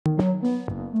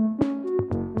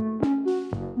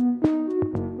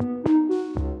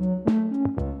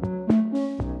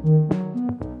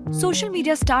Social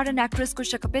media star and actress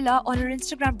Kusha Kapila on her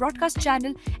Instagram broadcast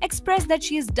channel expressed that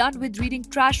she is done with reading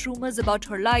trash rumors about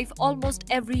her life almost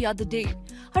every other day.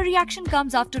 Her reaction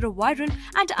comes after a viral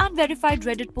and unverified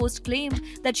Reddit post claimed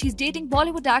that she's dating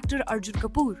Bollywood actor Arjun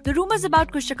Kapoor. The rumors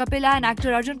about Kusha Kapila and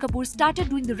actor Arjun Kapoor started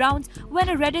doing the rounds when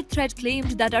a Reddit thread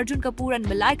claimed that Arjun Kapoor and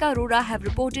Malaika Arora have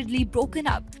reportedly broken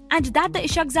up, and that the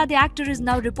Ishaqzade actor is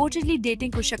now reportedly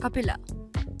dating Kusha Kapila.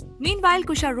 Meanwhile,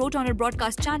 Kusha wrote on her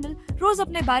broadcast channel, रोज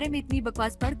अपने बारे में इतनी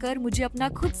बकवास पढ़कर मुझे अपना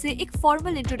खुद से एक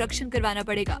formal introduction करवाना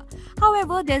पड़ेगा.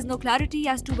 However, there's no clarity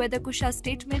as to whether Kusha's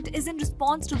statement is in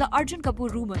response to the Arjun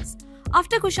Kapoor rumors.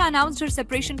 After Kusha announced her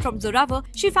separation from Zorawar,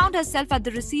 she found herself at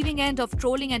the receiving end of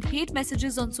trolling and hate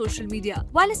messages on social media.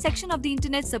 While a section of the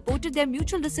internet supported their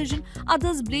mutual decision,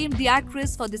 others blamed the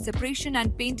actress for the separation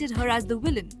and painted her as the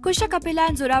villain. Kusha Kapila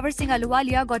and Zorawar Singh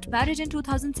Ahluwalia got married in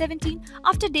 2017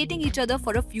 after dating each other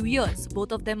for a few years.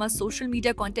 Both of them are social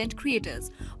media content creators.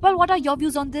 Well, what are your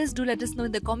views on this? Do let us know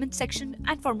in the comment section,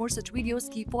 and for more such videos,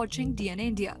 keep watching DNA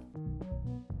India.